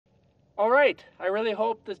All right, I really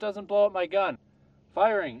hope this doesn't blow up my gun.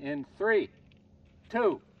 Firing in 3,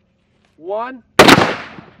 2, 1.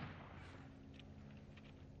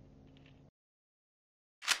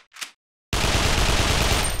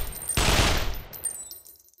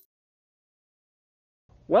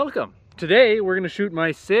 Welcome. Today we're going to shoot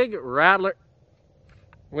my SIG Rattler.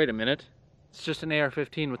 Wait a minute. It's just an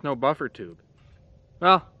AR-15 with no buffer tube.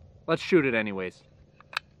 Well, let's shoot it anyways.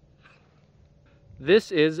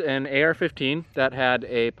 This is an AR-15 that had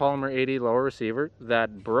a polymer 80 lower receiver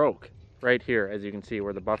that broke right here, as you can see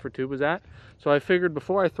where the buffer tube was at. So I figured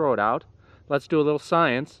before I throw it out, let's do a little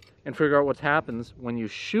science and figure out what happens when you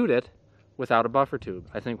shoot it without a buffer tube.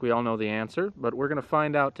 I think we all know the answer, but we're going to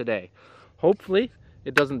find out today. Hopefully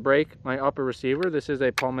it doesn't break my upper receiver. This is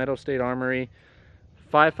a Palmetto State Armory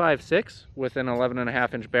 5.56 with an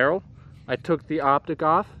 11.5-inch barrel. I took the optic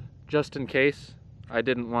off just in case I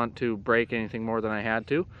didn't want to break anything more than I had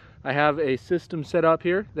to. I have a system set up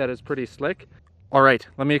here that is pretty slick. All right,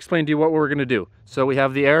 let me explain to you what we're going to do. So we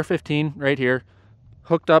have the AR-15 right here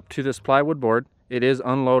hooked up to this plywood board. It is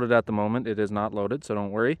unloaded at the moment. It is not loaded, so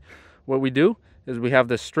don't worry. What we do is we have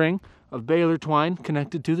this string of baler twine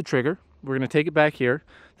connected to the trigger. We're going to take it back here.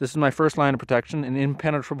 This is my first line of protection, an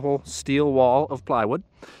impenetrable steel wall of plywood.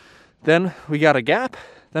 Then we got a gap,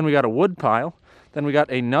 then we got a wood pile, then we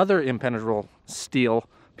got another impenetrable steel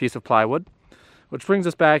piece of plywood, which brings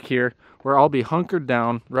us back here where I'll be hunkered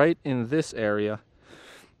down right in this area.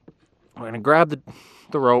 We're going to grab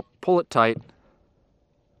the rope, pull it tight,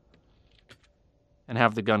 and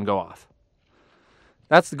have the gun go off.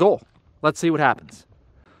 That's the goal. Let's see what happens.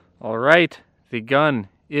 All right, the gun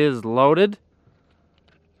is loaded.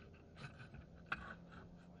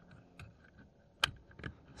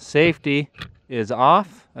 Safety is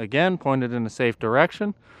off. Again, pointed in a safe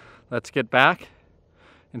direction. Let's get back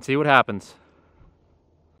and see what happens.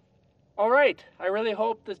 All right, I really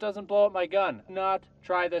hope this doesn't blow up my gun. Do not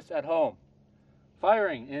try this at home.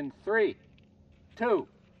 Firing in 3, 2,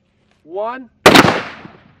 1.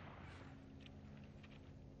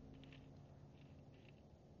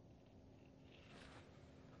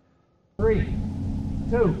 Three,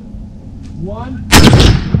 two, one.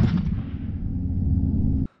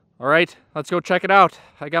 All right, let's go check it out.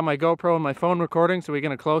 I got my GoPro and my phone recording, so we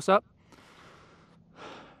get a close-up.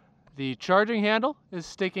 The charging handle is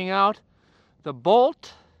sticking out. The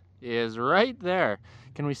bolt is right there.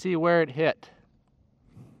 Can we see where it hit?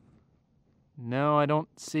 No, I don't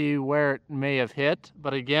see where it may have hit,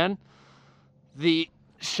 but again, the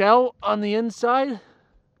shell on the inside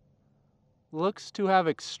looks to have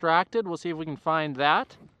extracted. We'll see if we can find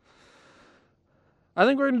that. I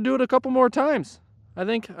think we're going to do it a couple more times. I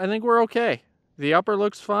think we're okay. The upper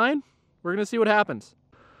looks fine. We're going to see what happens.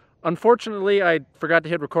 Unfortunately, I forgot to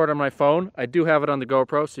hit record on my phone. I do have it on the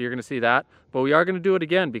GoPro, so you're going to see that. But we are going to do it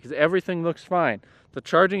again because everything looks fine. The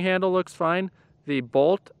charging handle looks fine. The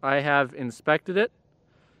bolt, I have inspected it.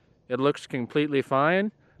 It looks completely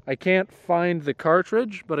fine. I can't find the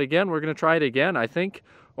cartridge, but again, we're going to try it again. I think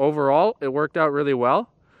overall, it worked out really well,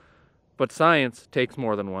 but science takes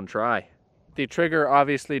more than one try. The trigger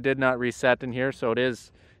obviously did not reset in here, so it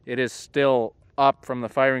is still up from the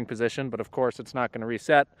firing position, but of course it's not going to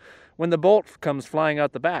reset when the bolt comes flying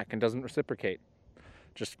out the back and doesn't reciprocate.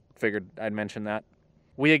 Just figured I'd mention that.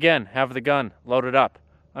 We again have the gun loaded up.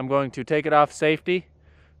 I'm going to take it off safety,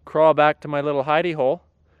 crawl back to my little hidey hole,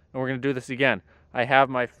 and we're going to do this again. I have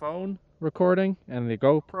my phone recording and the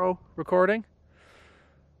GoPro recording.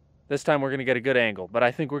 This time we're going to get a good angle, but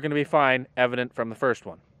I think we're going to be fine, evident from the first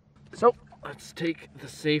one. So let's take the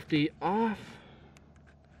safety off.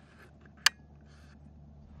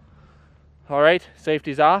 All right,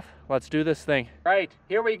 safety's off. Let's do this thing. All right,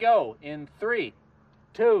 here we go in 3,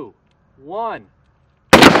 2, 1.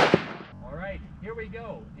 All right, here we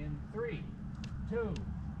go in 3, 2,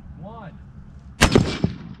 1.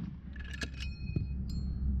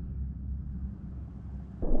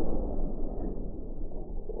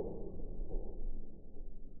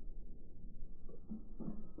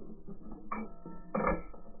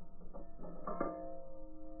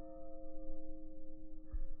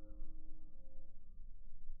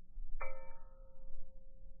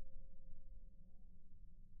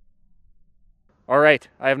 All right,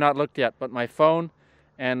 I have not looked yet, but my phone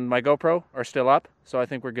and my GoPro are still up, so I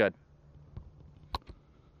think we're good.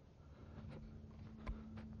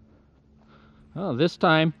 Oh, this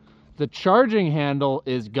time the charging handle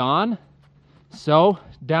is gone. So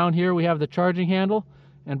down here we have the charging handle,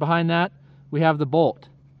 and behind that we have the bolt.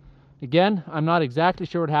 Again, I'm not exactly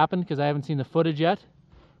sure what happened because I haven't seen the footage yet,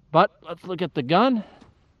 but let's look at the gun.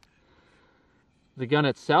 The gun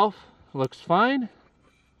itself looks fine.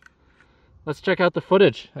 let's check out the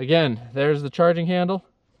footage. Again, there's the charging handle.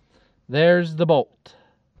 There's the bolt.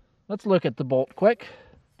 Let's look at the bolt quick.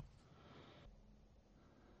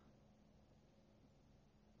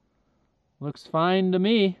 Looks fine to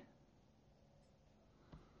me.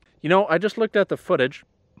 You know, I just looked at the footage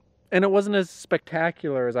and it wasn't as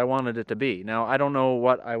spectacular as I wanted it to be. Now, I don't know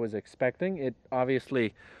what I was expecting. It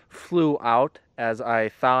obviously flew out as I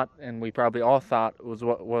thought, and we probably all thought was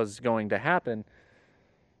what was going to happen.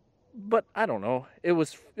 But I don't know. It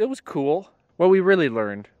was cool. What we really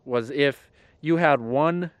learned was if you had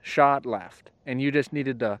one shot left and you just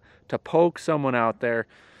needed to poke someone out there,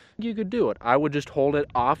 you could do it. I would just hold it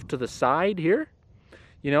off to the side here.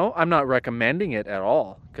 You know, I'm not recommending it at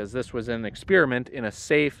all because this was an experiment in a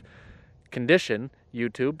safe condition.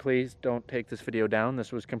 YouTube, please don't take this video down.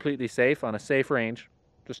 This was completely safe on a safe range.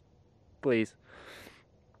 Just please.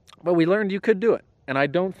 But we learned you could do it. And I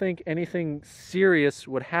don't think anything serious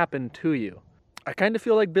would happen to you. I kind of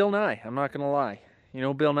feel like Bill Nye, I'm not going to lie. You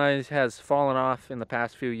know, Bill Nye has fallen off in the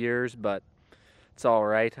past few years, but it's all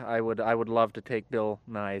right. I would love to take Bill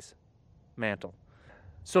Nye's mantle.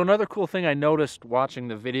 So another cool thing I noticed watching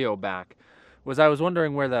the video back was I was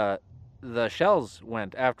wondering where the shells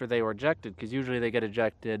went after they were ejected, because usually they get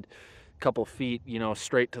ejected a couple feet, you know,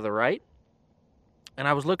 straight to the right. And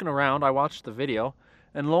I was looking around, I watched the video,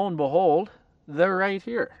 and lo and behold, they're right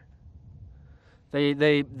here.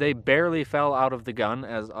 They barely fell out of the gun,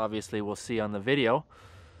 as obviously we'll see on the video.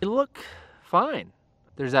 They look fine.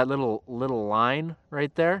 There's that little line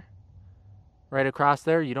right there, right across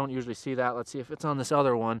there. You don't usually see that. Let's see if it's on this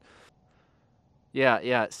other one.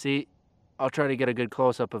 Yeah, see, I'll try to get a good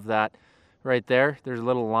close-up of that right there. There's a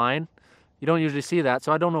little line. You don't usually see that,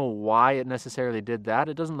 so I don't know why it necessarily did that.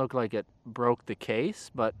 It doesn't look like it broke the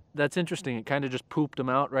case, but that's interesting. It kind of just pooped them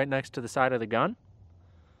out right next to the side of the gun.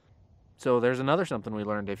 So there's another something we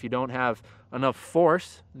learned. If you don't have enough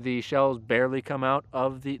force, the shells barely come out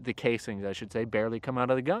of the casings, I should say, barely come out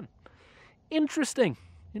of the gun. Interesting.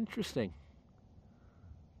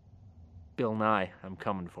 Bill Nye, I'm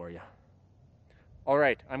coming for you. All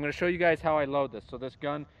right, I'm going to show you guys how I load this. So this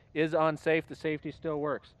gun is on safe. The safety still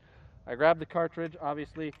works. I grab the cartridge,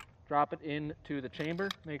 obviously, drop it into the chamber,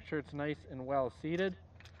 make sure it's nice and well seated.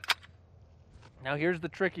 Now here's the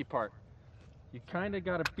tricky part. You kind of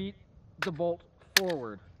got to beat the bolt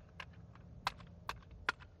forward.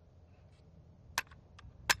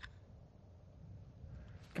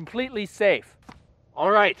 Completely safe. All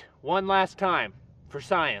right, one last time for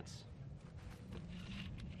science.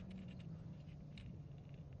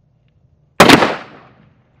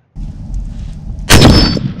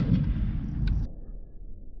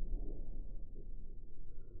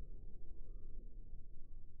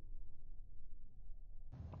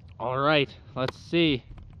 All right, let's see.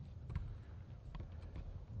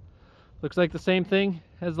 Looks like the same thing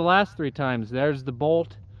as the last 3 times. There's the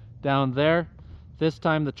bolt down there. This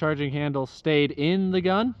time the charging handle stayed in the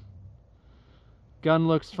gun. Gun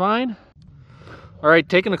looks fine. All right,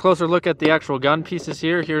 taking a closer look at the actual gun pieces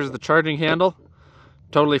here. Here's the charging handle.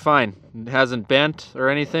 Totally fine. It hasn't bent or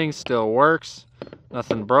anything, still works.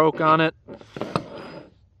 Nothing broke on it.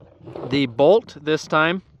 The bolt this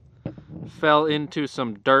time fell into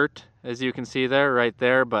some dirt, as you can see there, right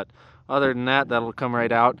there, but other than that, that'll come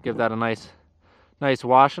right out, give that a nice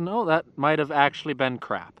wash. And oh, that might have actually been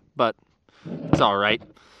crap, but it's all right.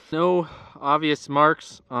 No obvious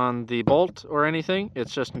marks on the bolt or anything.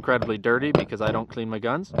 It's just incredibly dirty because I don't clean my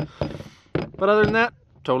guns. But other than that,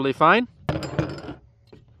 totally fine.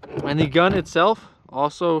 And the gun itself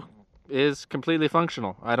also is completely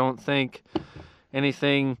functional. I don't think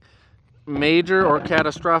anything major or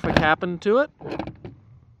catastrophic happened to it.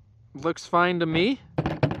 Looks fine to me.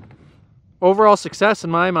 Overall success in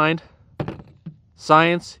my mind.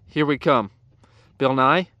 Science, here we come. Bill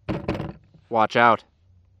Nye, watch out.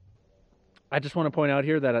 I just want to point out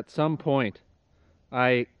here that at some point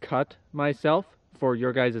I cut myself for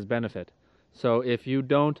your guys' benefit. So if you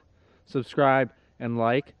don't subscribe and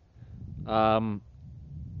like,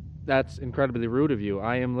 that's incredibly rude of you.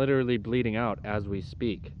 I am literally bleeding out as we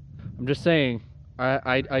speak. I'm just saying,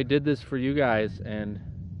 I did this for you guys, and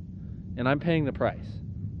I'm paying the price.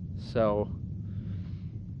 So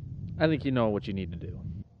I think you know what you need to do.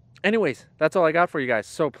 Anyways, that's all I got for you guys.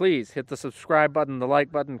 So please hit the subscribe button, the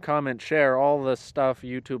like button, comment, share, all the stuff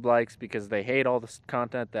YouTube likes, because they hate all the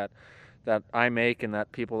content that I make and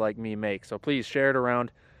that people like me make. So please share it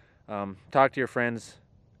around, talk to your friends,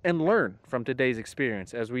 and learn from today's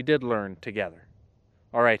experience, as we did learn together.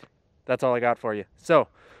 All right, that's all I got for you. So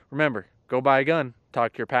remember, go buy a gun,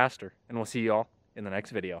 talk to your pastor, and we'll see you all in the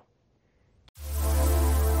next video.